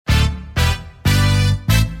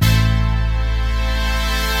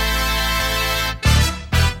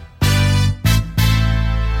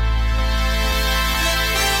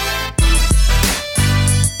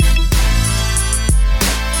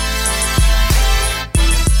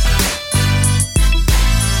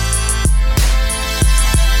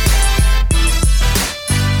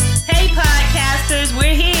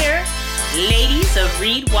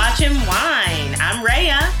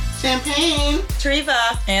Champagne.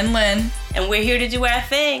 Treva. And Lynn. And we're here to do our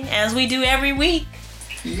thing, as we do every week.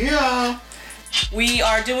 Yeah. We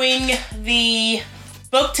are doing the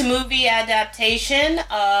book to movie adaptation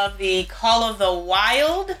of The Call of the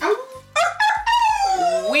Wild.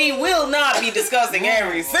 We will not be discussing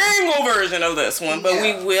every single version of this one, but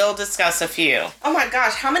we will discuss a few. Oh my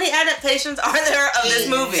gosh, how many adaptations are there of this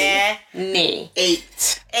movie? Many.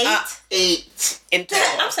 8. 8 in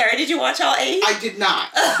total. I'm sorry, did you watch all 8? I did not.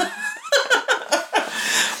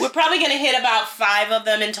 We're probably going to hit about 5 of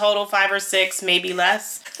them in total, 5 or 6, maybe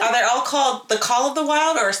less. Are they all called The Call of the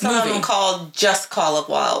Wild, or some of them called just Call of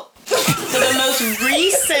Wild? So the most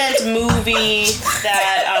recent movie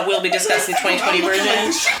that we'll be discussing, the 2020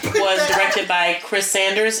 version, was directed by Chris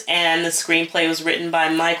Sanders, and the screenplay was written by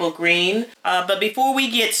Michael Green. But before we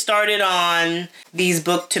get started on these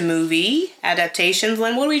book to movie adaptations,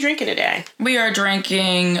 Lynn, what are we drinking today? We are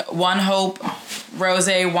drinking One Hope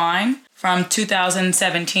Rosé wine from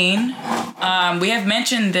 2017. We have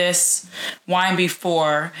mentioned this wine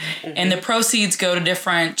before, and the proceeds go to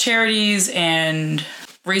different charities and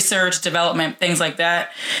research, development, things like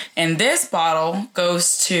that. And this bottle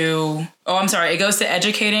goes to, it goes to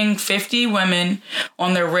educating 50 women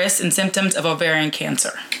on the risks and symptoms of ovarian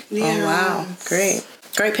cancer. Yeah. Oh, wow. Great.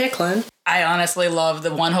 Great pick, Lynn. I honestly love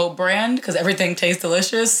the One Hope brand because everything tastes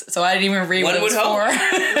delicious. So I didn't even read what it was for.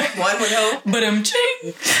 One would hope. But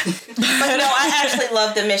ching. But no, I actually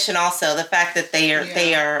love the mission also. The fact that they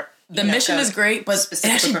are the mission is great, but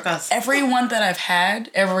actually, every one that I've had,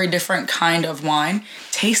 every different kind of wine,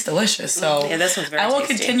 tastes delicious. So this one's very I will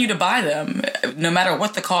tasty. continue to buy them, no matter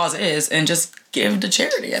what the cause is, and just give to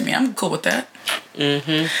charity. I mean, I'm cool with that.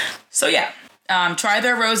 Mm-hmm. So yeah, try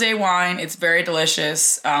their rosé wine. It's very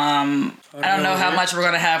delicious. I don't know how much we're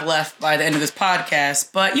going to have left by the end of this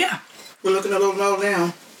podcast, but yeah. We're looking a little low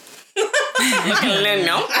now. Looking a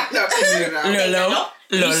little low.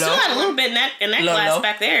 You still got a little bit in that glass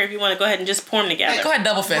back there if you want to go ahead and just pour them together. Hey, go ahead,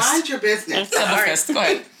 double fist. Mind your business. Double fist. Go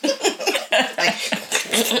ahead.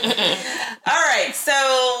 All right,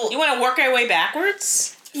 so you want to work our way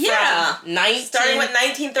backwards? Yeah. Starting with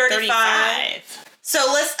 1935. So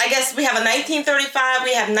I guess we have a 1935,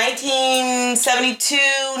 we have 1972,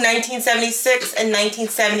 1976, and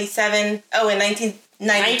 1977. Oh, and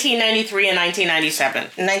 1993 and 1997.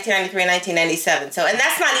 1993 and 1997. So, and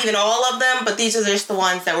that's not even all of them, but these are just the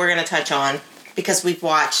ones that we're going to touch on because we've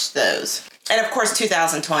watched those. And of course,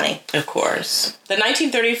 2020. Of course. The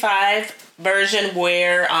 1935 version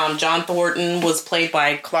where John Thornton was played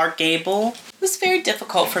by Clark Gable was very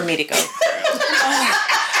difficult for me to go through.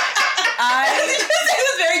 It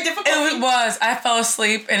was very difficult. It was. I fell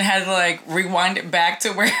asleep and had to rewind it back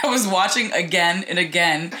to where I was watching again and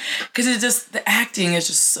again. Because it's just, the acting is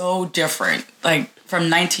just so different. From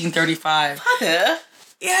 1935. Father?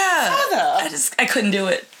 Yeah. Father? I couldn't do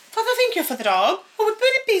it. Father, thank you for the dog. Oh, would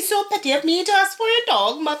it be so petty of me to ask for your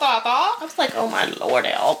dog, my father? I was like, oh my Lord,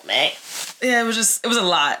 help me. Yeah, it was a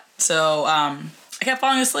lot. So, I kept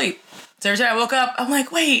falling asleep. So every time I woke up, I'm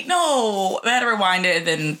like, wait, no. I had to rewind it and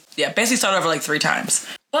then, basically start over 3 times.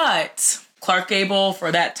 But Clark Gable,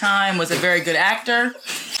 for that time, was a very good actor.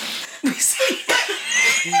 I saw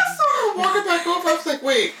her walking back over. I was like,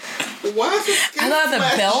 wait, why is this? I thought the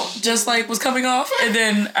belt just was coming off, and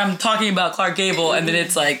then I'm talking about Clark Gable, and then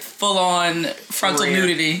it's full on frontal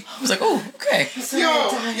nudity. I was like, oh, okay. Yo,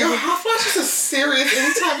 hot flashes is serious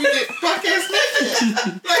anytime you get buck ass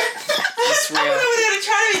naked. It's real. I went over there to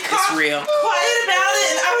try to be quiet about it,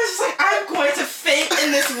 and I was just like, I'm going to faint in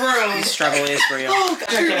this room. The struggle is real. Oh, God.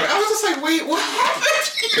 I was just like, wait, what happened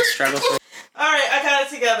here? The struggle's real. All right, I got it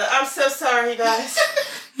together. I'm so sorry, guys.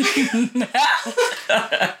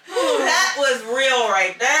 That was real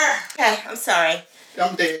right there. Okay, I'm sorry.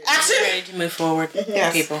 I'm dead. Action. I'm ready to move forward,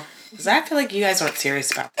 Yes. people. Because I feel like you guys aren't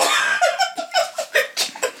serious about this.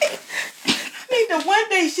 I mean, the one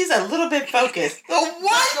day she's a little bit focused. The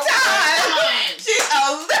one time she's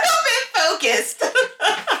a little bit focused.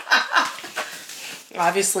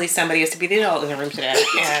 Obviously, somebody has to be the adult in the room today.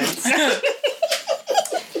 And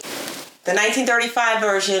The 1935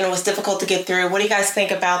 version was difficult to get through. What do you guys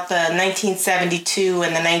think about the 1972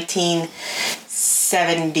 and the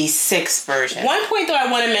 1976 version? one point, though,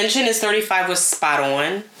 I want to mention is 35 was spot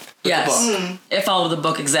on. Yes. It followed the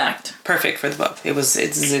book exact. Perfect for the book. It's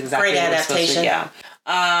exactly Great what it was supposed to adaptation. be. Yeah.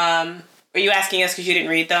 Are you asking us because you didn't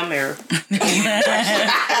read them, or?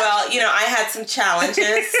 Well, I had some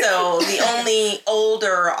challenges, so the only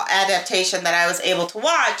older adaptation that I was able to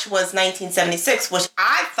watch was 1976, which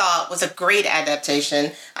I thought was a great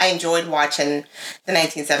adaptation. I enjoyed watching the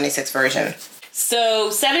 1976 version. So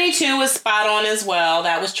 72 was spot on as well.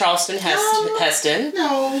 That was Charlton Heston.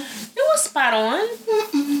 No. It was spot on.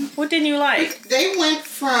 What didn't you like? They went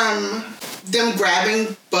from them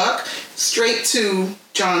grabbing Buck straight to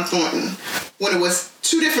John Thornton when it was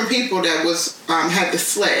two different people that was had the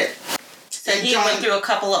sled. So he went through a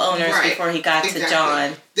couple of owners before he got to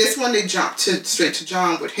John. This one they jumped straight to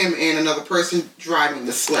John with him and another person driving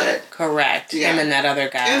the sled. Correct. Yeah. Him and that other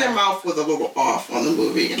guy. And their mouth was a little off on the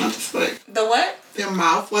movie, and I'm just like, the what? Their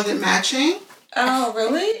mouth wasn't matching. Oh,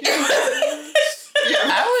 really?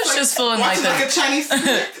 I was just feeling like a Chinese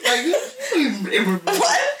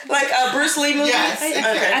what? Like a Bruce Lee movie? Yes,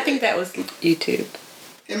 exactly. I think that was YouTube.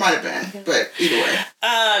 It might have been, but either way.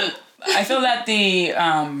 I feel that the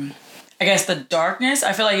I guess the darkness,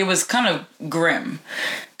 I feel like it was kind of grim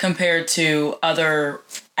compared to other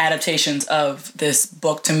adaptations of this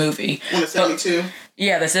book to movie. When the 72?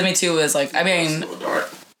 Yeah, the 72 was like, I mean,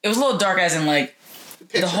 it was a little dark as in like,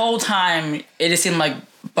 the whole time it just seemed like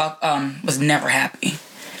Buck was never happy.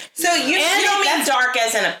 So you don't mean dark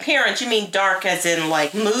as in appearance, you mean dark as in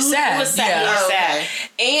like mood? Sad. It was sad. Yeah. Oh, sad.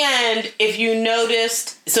 And if you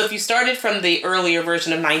noticed, so if you started from the earlier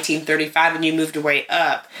version of 1935 and you moved your way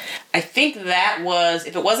up, I think that was,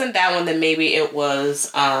 if it wasn't that one, then maybe it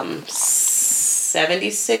was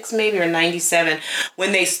 76 maybe or 97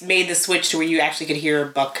 when they made the switch to where you actually could hear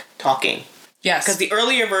Buck talking. Yes. Because the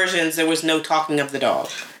earlier versions, there was no talking of the dog.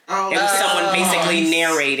 Oh, it was someone basically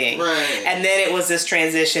narrating. Right. And then it was this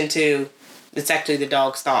transition to, it's actually the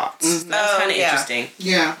dog's thoughts. Mm-hmm. That's kind of interesting.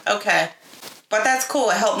 Yeah. Okay. But that's cool.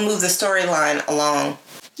 It helped move the storyline along.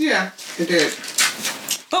 Yeah, it did.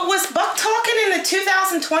 But was Buck talking in the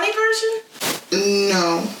 2020 version?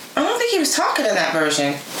 No. I don't think he was talking in that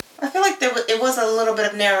version. I feel like it was a little bit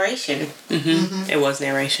of narration. Mm-hmm. It was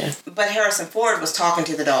narration. But Harrison Ford was talking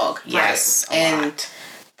to the dog. Yes. Right. And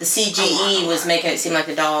the CGE was making it seem like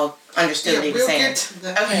the dog understood what he was saying.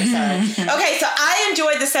 Okay, sorry. Okay, so I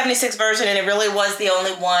enjoyed the 76 version, and it really was the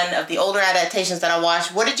only one of the older adaptations that I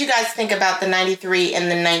watched. What did you guys think about the 93 and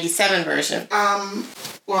the 97 version? Well,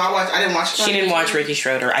 I didn't watch it. She didn't watch Ricky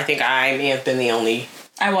Schroeder. I think I may have been the only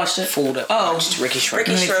I watched it. fool that watched Ricky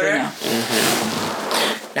Schroeder. Ricky Schroeder. Mm-hmm.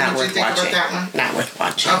 Not worth watching. About that one? Not worth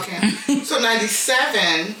watching. Okay. So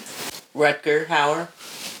 97. Rutger Hauer.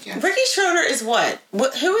 Yes. Ricky Schroeder is what?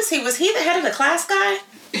 Who is he? Was he the head of the class guy?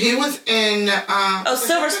 He was in...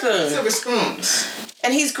 Silver Spoon. Silver Spoons.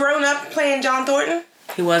 And he's grown up playing John Thornton?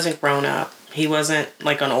 He wasn't grown up. He wasn't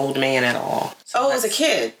like an old man at all. So as a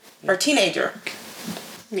kid or teenager?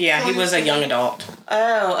 Yeah, he was a young adult.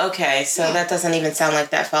 Oh, okay. So that doesn't even sound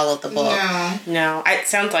like that followed the book. No. It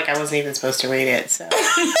sounds like I wasn't even supposed to read it, so. I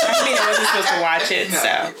mean, I wasn't supposed to watch it,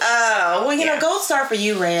 so. Oh, well, you know, gold star for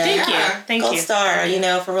you, Rand. Thank you. Thank gold you. Star, you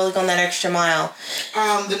know, for really going that extra mile.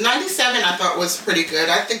 The 97 I thought was pretty good.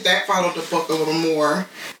 I think that followed the book a little more,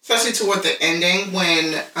 especially toward the ending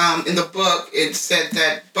when in the book it said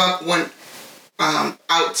that Buck went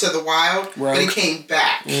out to the wild, but he came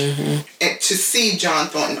back and to see John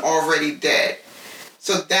Thornton already dead.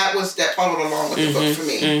 So that followed along with the book for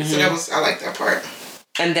me. So I like that part.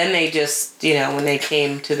 And then they just, when they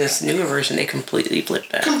came to this newer version, they completely flipped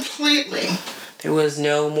that. Completely. There was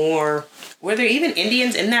no more. Were there even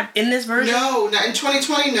Indians in this version? No, not in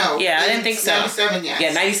 2020. No. Yeah, I didn't think so. 97, yes.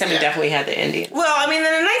 Yeah, 97 definitely had the Indians. Well, I mean, in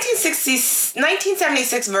the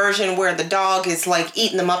 1976 version where the dog is like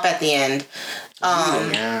eating them up at the end.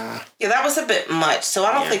 Yeah, that was a bit much. So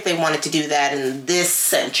I don't think they wanted to do that in this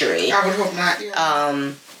century. I would hope not.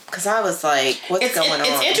 Yeah. Because I was like, what's going on?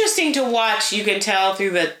 It's interesting to watch. You can tell through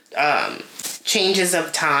the changes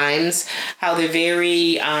of times how they're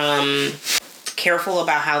very careful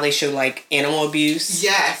about how they show like animal abuse.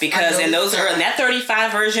 Yes. Because in that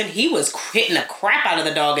 35 version, he was hitting the crap out of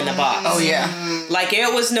the dog in the box. Oh yeah. Like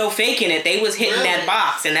it was no faking it. They was hitting that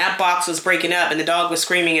box, and that box was breaking up, and the dog was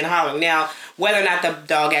screaming and hollering. Now, whether or not the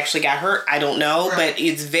dog actually got hurt, I don't know, but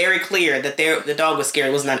it's very clear that the dog was scared.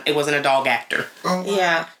 It wasn't a dog actor. Oh, wow.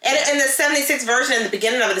 Yeah. And in the 76 version, in the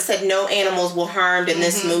beginning of it said no animals were harmed in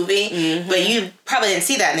this movie, but you probably didn't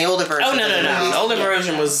see that in the older version. Oh, no. The older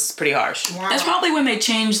version was pretty harsh. Wow. That's probably when they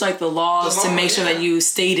changed like the laws to make sure that you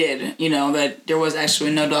stated, that there was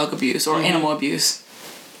actually no dog abuse or animal abuse.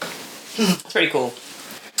 It's pretty cool.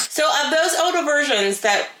 So of those older versions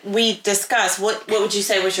that we discussed, what would you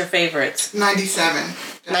say was your favorites? 97.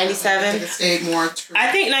 97? I think it stayed more true.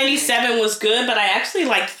 I think 97 was good, but I actually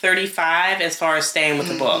liked 35 as far as staying with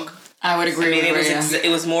the book. I would agree with it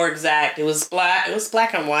was more exact. It was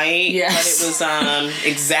black and white, yes. but it was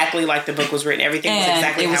exactly like the book was written. Everything was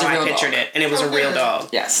exactly how I pictured it, and it was a real dog.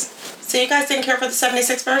 Yes. So you guys didn't care for the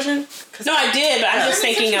 76 version? No, I did, but I'm just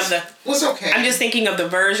thinking of the... Was okay. I'm just thinking of the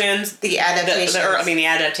versions. The adaptation. The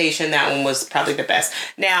adaptation, that one was probably the best.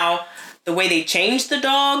 Now, the way they changed the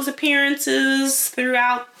dog's appearances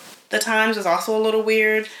throughout the times was also a little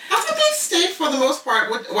weird. I think they stayed for the most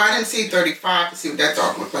part. Well, I didn't see 35 to see what that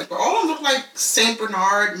dog looked like, but all of them looked like Saint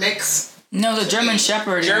Bernard mix. No, the German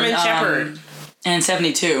Shepherd. Shepherd. And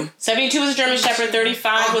 72. 72 was a German Shepherd.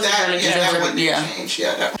 35 was a German Shepherd. That one didn't change.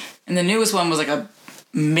 Yeah, that one. And the newest one was like a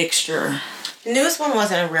mixture. The newest one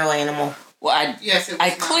wasn't a real animal. Well, I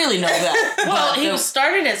clearly know that. Well, he was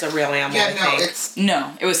started as a real animal.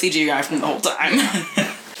 No, it was CGI from the whole time.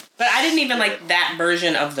 But I didn't even like that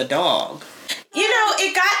version of the dog. You know,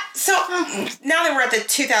 it got... So, now that we're at the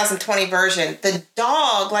 2020 version, the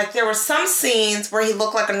dog, like, there were some scenes where he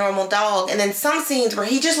looked like a normal dog, and then some scenes where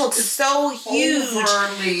he just looked so huge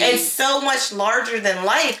and so much larger than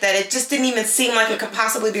life that it just didn't even seem like it could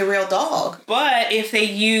possibly be a real dog. But if they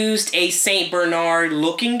used a Saint Bernard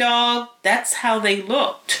looking dog, that's how they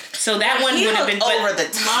looked. So that one would have been... over the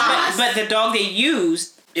top. But the dog they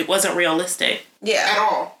used, it wasn't realistic. Yeah. At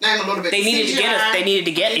all. Not a little bit. They needed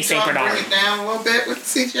to get a Saint Bernard. Bring it down a little bit with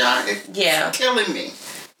CGI. It's killing me.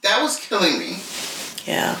 That was killing me.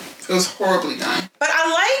 Yeah. It was horribly done. But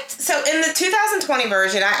I liked... So, in the 2020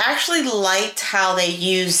 version, I actually liked how they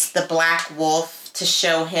used the black wolf to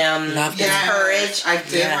show him his courage. I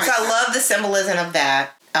did. Yeah. So, I love the symbolism of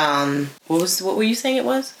that. What were you saying it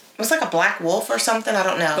was? It was like a black wolf or something. I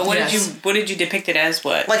don't know. But what did you depict it as?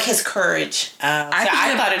 What? Like his courage.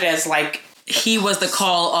 I thought it as like... He was the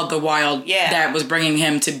call of the wild that was bringing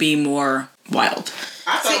him to be more wild.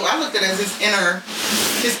 I looked at it as his inner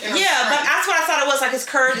Yeah, but that's what I thought it was, like his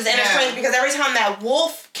courage, his inner strength, because every time that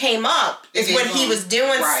wolf came up is when he was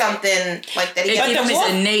doing something like that. It gave him this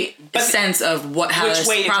innate sense of how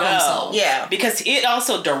to problem solve. Yeah. Because it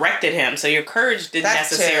also directed him, so your courage didn't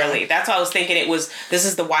necessarily. That's why I was thinking this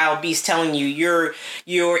is the wild beast telling you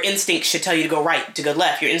your instinct should tell you to go right, to go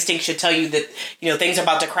left. Your instinct should tell you that, things are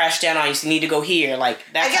about to crash down on you, so you need to go here. Like,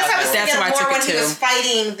 that's I guess I was thinking more when he was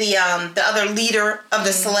fighting the other leader of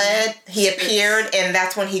the sled. He appeared, and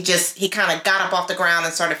that's when he kind of got up off the ground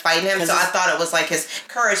and started fighting him. So I thought it was like his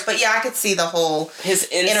courage. But yeah, I could see the whole his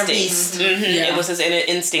inner beast. Mm-hmm. Yeah. It was his inner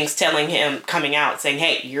instincts telling him, coming out, saying,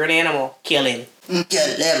 "Hey, you're an animal. Kill him.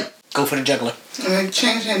 Kill him. Go for the juggler." And they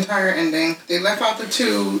changed the entire ending. They left out the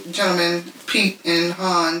two gentlemen, Pete and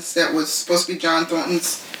Hans, that was supposed to be John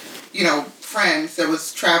Thornton's, friends that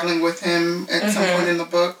was traveling with him at some point in the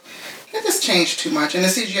book. It just changed too much, and the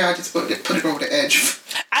CGI just put it over the edge.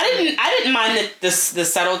 I didn't mind the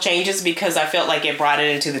subtle changes because I felt like it brought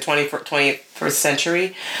it into the 21st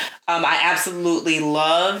century. I absolutely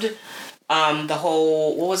loved the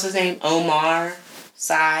whole, what was his name? Omar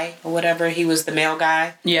Sy or whatever. He was the male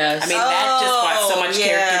guy. Yes. I mean, that just brought so much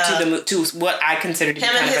character to what I considered to be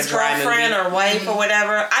kind of a dry movie. Him and his girlfriend or wife or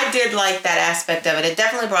whatever. I did like that aspect of it. It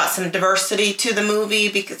definitely brought some diversity to the movie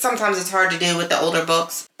because sometimes it's hard to do with the older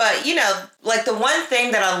books. But, like the one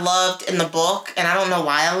thing that I loved in the book, and I don't know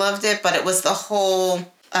why I loved it, but it was the whole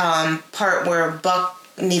part where Buck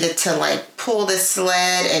needed to like pull this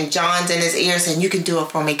sled and John's in his ear saying, "You can do it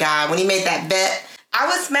for me, God." When he made that bet, I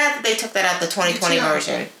was mad that they took that out the 2020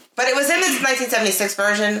 version. But it was in this 1976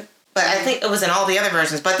 version, but I think it was in all the other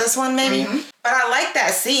versions, but this one maybe. Mm-hmm. But I liked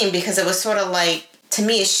that scene because it was sort of like, to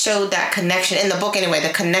me, it showed that connection, in the book anyway,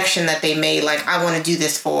 the connection that they made, like, I want to do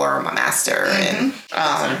this for my master. And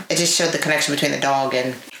it just showed the connection between the dog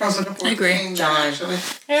and I agree. John.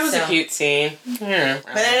 It was a cute scene. Yeah.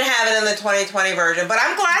 But they didn't have it in the 2020 version. But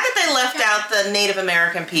I'm glad that they left out the Native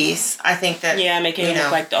American piece. I think that... Yeah, making it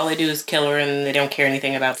look like all they do is kill her and they don't care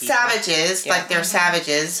anything about people. Savages. Yeah. Like, they're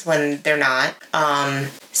savages when they're not.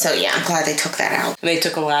 So, yeah, I'm glad they took that out. And they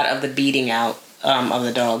took a lot of the beating out of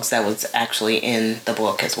the dogs that was actually in the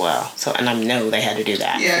book as well. So, and I know they had to do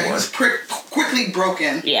that. Yeah, it was quickly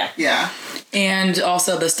broken. Yeah. Yeah. And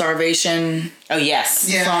also the starvation. Oh, yes.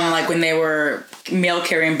 Yeah. From, like, when they were mail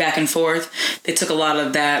carrying back and forth, they took a lot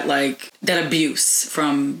of that, like, that abuse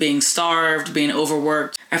from being starved, being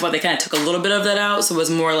overworked. I thought they kind of took a little bit of that out, so it was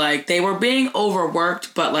more like they were being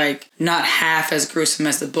overworked, but, like, not half as gruesome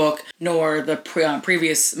as the book, nor the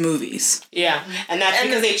previous movies. Yeah, and that's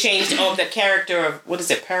because they changed the character of, what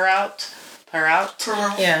is it, Perrault?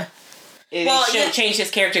 Yeah. They changed his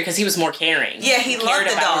character because he was more caring. Yeah, he loved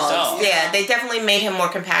the dogs. Yeah, they definitely made him more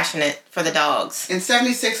compassionate for the dogs. In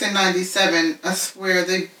 76 and 97, I swear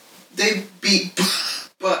they beat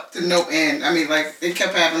Buck to no end. I mean, like, they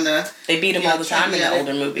kept having to... They beat him all the time in the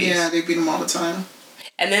older movies. Yeah, they beat him all the time.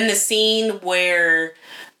 And then the scene where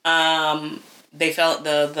they felt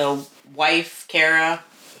the wife, Kara,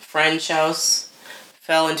 friend's house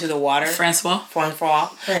fell into the water. Francois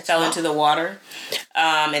fell into the water.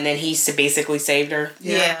 And then he basically saved her.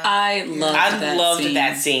 Yeah. I loved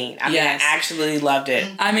that scene. I mean, I actually loved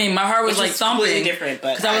it. I mean, my heart was like thumping. Completely different,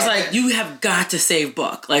 but because I was like, you have got to save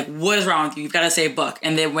Buck. Like, what is wrong with you? You've got to save Buck.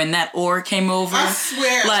 And then when that oar came over, I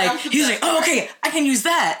swear, like he was like, oh, okay, I can use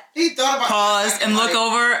that. He thought about Pause and look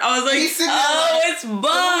over. I was like, oh, it's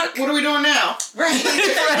Buck. What are we doing now? Right.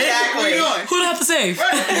 What are we doing? Who do I have to save?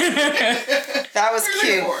 That was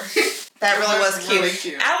cute. That really was cute. Really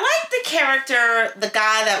cute. I like the character, the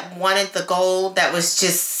guy that wanted the gold, that was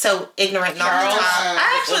just so ignorant and over the top.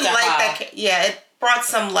 I actually like that. Yeah, it brought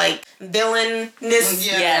some like villainness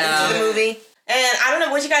into the movie. And I don't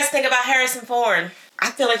know, what you guys think about Harrison Ford?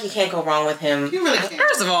 I feel like you can't go wrong with him. You really can't.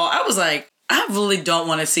 First of all, I was like, I really don't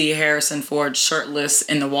want to see Harrison Ford shirtless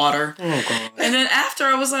in the water. Oh, God. And then after,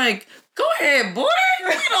 I was like, go ahead, boy.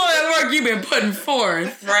 Look at all that work you've been putting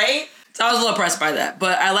forth. Right? So I was a little impressed by that.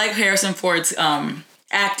 But I like Harrison Ford's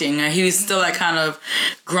acting. He was still that kind of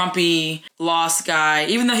grumpy, lost guy.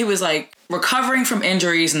 Even though he was like recovering from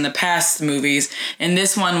injuries in the past movies, and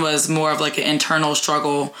this one was more of like an internal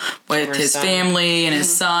struggle with his family and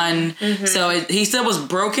his son. Mm-hmm. So he still was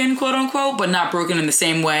broken, quote unquote, but not broken in the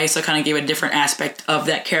same way. So it kind of gave a different aspect of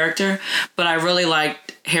that character. But I really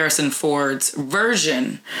liked Harrison Ford's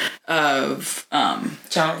version of John.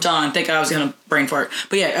 I think I was gonna brain fart,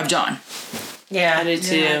 but yeah, of John. Yeah, I did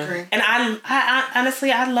too. Yeah, and I honestly,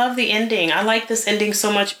 I love the ending. I like this ending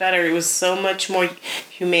so much better. It was so much more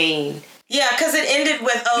humane. Yeah, because it ended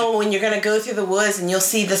with, when you're going to go through the woods and you'll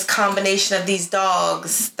see this combination of these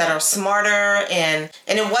dogs that are smarter, and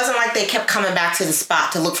it wasn't like they kept coming back to the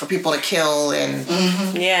spot to look for people to kill. And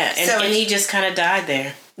Yeah, and he just kind of died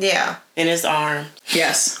there. Yeah. In his arm.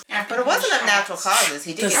 Yes. But it wasn't of natural causes.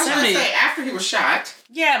 He did get shot. After he was shot.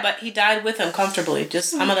 Yeah, but he died with him comfortably.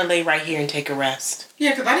 Just, I'm going to lay right here and take a rest.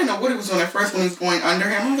 Yeah, because I didn't know what he was doing at first when he was going under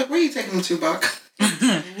him. I was like, where are you taking him to, Buck?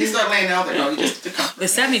 He started laying down there. No, he just the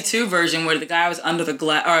 72 version where the guy was under the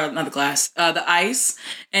glass, or not the glass, the ice,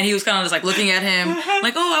 and he was kind of just like looking at him,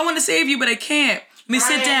 like, oh, I want to save you, but I can't. Let me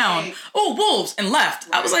sit down. Oh, wolves, and left.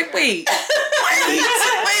 I was like, wait a minute.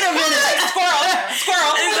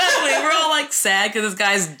 Squirrel. Exactly. We're all like sad because this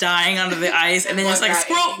guy's dying under the ice, and then it's like,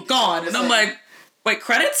 squirrel, gone. And I'm like, wait,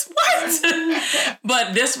 credits? What?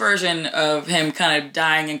 But this version of him kind of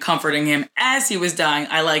dying and comforting him as he was dying,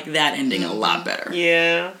 I like that ending a lot better.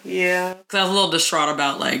 Yeah. Because I was a little distraught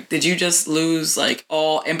about, like, did you just lose, like,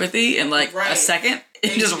 all empathy in, like, a second?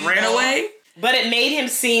 And just ran away? But it made him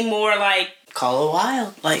seem more like Call of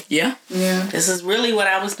Wild. Like, yeah. This is really what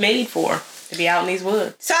I was made for, to be out in these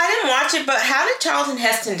woods. So I didn't watch it, but how did Charlton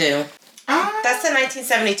Heston do? That's the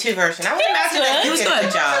 1972 version. I would imagine that he did a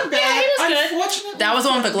good job. Yeah, he was good. Unfortunately, that was the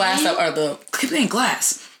one with the glass, or the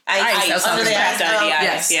glass. Ice. That was under the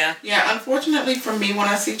ice. Yes. Yeah, unfortunately for me, when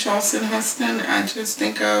I see Charlton Heston, I just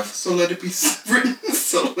think of So Let It Be Written,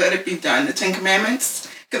 So Let It Be Done, the Ten Commandments.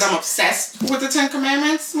 Because I'm obsessed with the Ten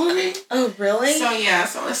Commandments movie. Oh, really? So yeah,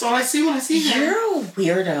 so that's all I see when I see him. You're a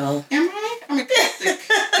weirdo. Am I? I'm eclectic.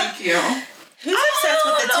 Thank you. Who's obsessed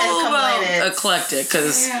with the Ten Commandments? Eclectic,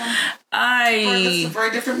 because It's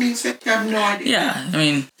very different music. I have no idea. Yeah, I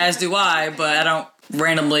mean, as do I, but I don't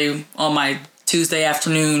randomly on my Tuesday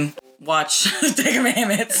afternoon watch Ten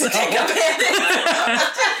Commandments. So. Okay.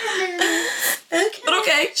 But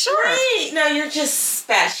okay, sure. Great. No, you're just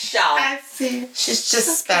special. I see. She's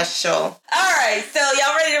just special. All right, so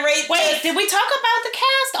y'all ready to rate? Wait, did we talk about the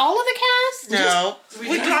cast? All of the cast? No.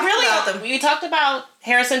 We talked about them. We talked about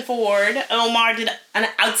Harrison Ford. Omar did an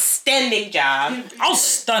outstanding job.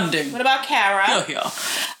 Outstanding. What about Cara? Yeah.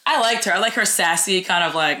 I liked her. I like her sassy, kind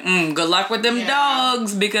of like, good luck with them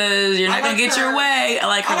dogs because you're not going to get your way. I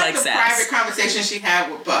like her like the sass. private conversation she had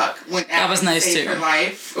with Buck when that was nice too. Her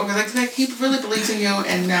life. It was like he really believes in you,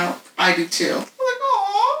 and now I do too. I'm like,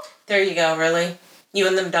 oh. There you go. Really, you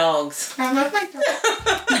and them dogs. I love my dog.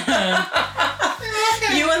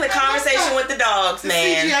 You and the conversation with the dogs,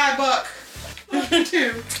 man. CGI Buck.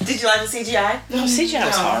 Too. Did you like the CGI? No, CGI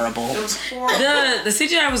was horrible. It was horrible. The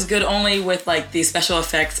CGI was good only with like the special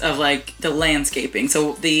effects of like the landscaping.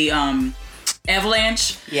 So the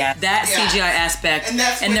avalanche, that CGI aspect,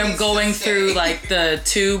 and them going through like the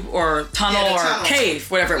tube or tunnel or cave,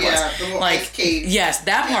 whatever it was. Like cave. Yes,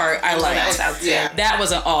 that part I liked. That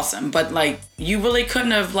was awesome. But like you really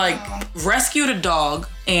couldn't have like rescued a dog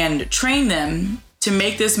and trained them to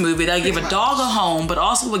make this movie that would give a dog a home, but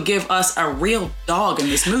also would give us a real dog in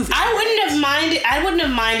this movie. I wouldn't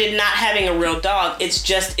have minded not having a real dog. It's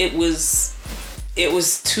just it was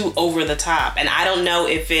too over the top, and I don't know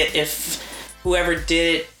if whoever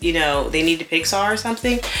did it, you know, they needed Pixar or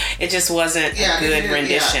something. It just wasn't a good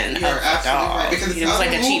rendition of the dog. Right, because it was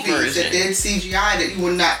like a cheap version. That did CGI that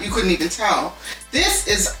you couldn't even tell. This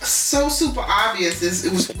is so super obvious.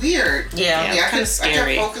 It was weird. Yeah, I kept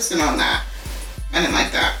focusing on that. I didn't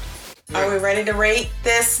like that. Are we ready to rate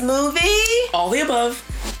this movie? All the above.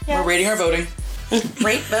 Yes. We're rating our voting.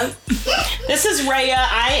 Rate, vote. This is Raya.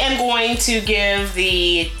 I am going to give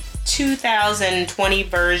the 2020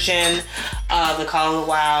 version of The Call of the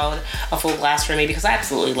Wild a full glass for me because I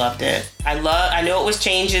absolutely loved it. I know it was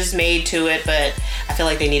changes made to it, but I feel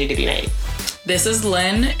like they needed to be made. This is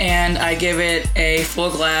Lynn, and I give it a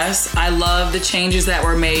full glass. I love the changes that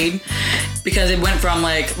were made because it went from,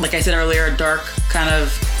 like I said earlier, a dark kind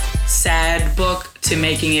of sad book to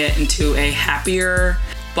making it into a happier,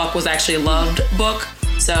 Buck was actually loved book.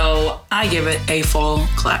 So I give it a full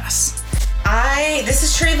glass. This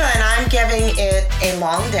is Treva, and I'm giving it a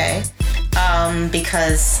long day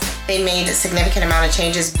because they made a significant amount of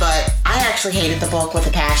changes, but I actually hated the book with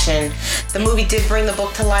a passion. The movie did bring the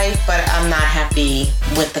book to life, but I'm not happy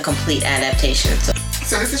with the complete adaptation.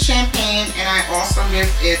 So this is Champagne, and I also give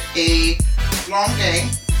it a long day.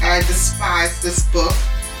 I despise this book.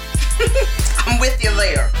 I'm with you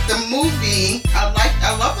there. The movie,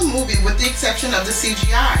 I love the movie with the exception of the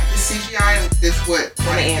CGI. The CGI is what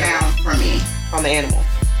brought it down for me. On the animal.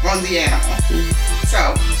 On the animal.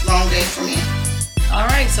 So, long day for me. All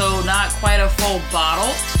right, so not quite a full bottle.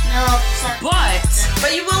 No, sorry.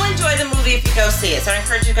 But you will enjoy the movie if you go see it. So I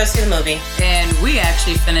encourage you to go see the movie. And we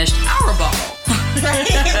actually finished our bottle. We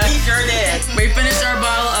sure did. We finished our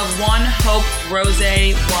bottle of One Hope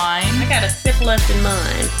Rosé wine. I got a sip left in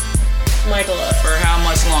mine. Michael, for how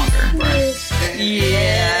much longer? Right.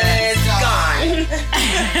 Yeah, it's gone.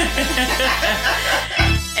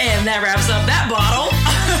 And that wraps up that bottle.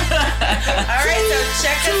 All right, so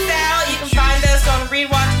check us out. You can find us on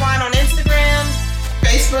Read Watch Wine on Instagram,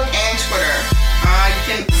 Facebook, and Twitter. You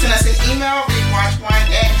can send us an email,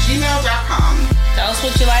 readwatchwine@gmail.com. Tell us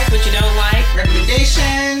what you like, what you don't like.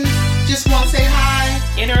 Recommendations. Just want to say hi.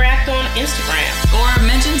 Interact on Instagram. Or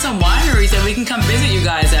mention some wineries that we can come visit you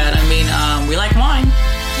guys at. I mean, we like wine.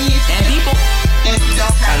 And people. And if you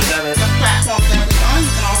don't have the platforms that we're on,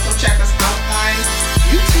 you can also check us out on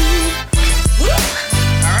YouTube. Woo.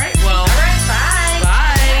 All right, well. All right, bye.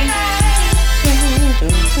 Bye.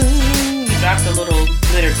 You dropped a little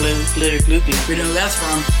glitter gloopy. We know that's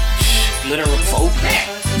from Glitter folk.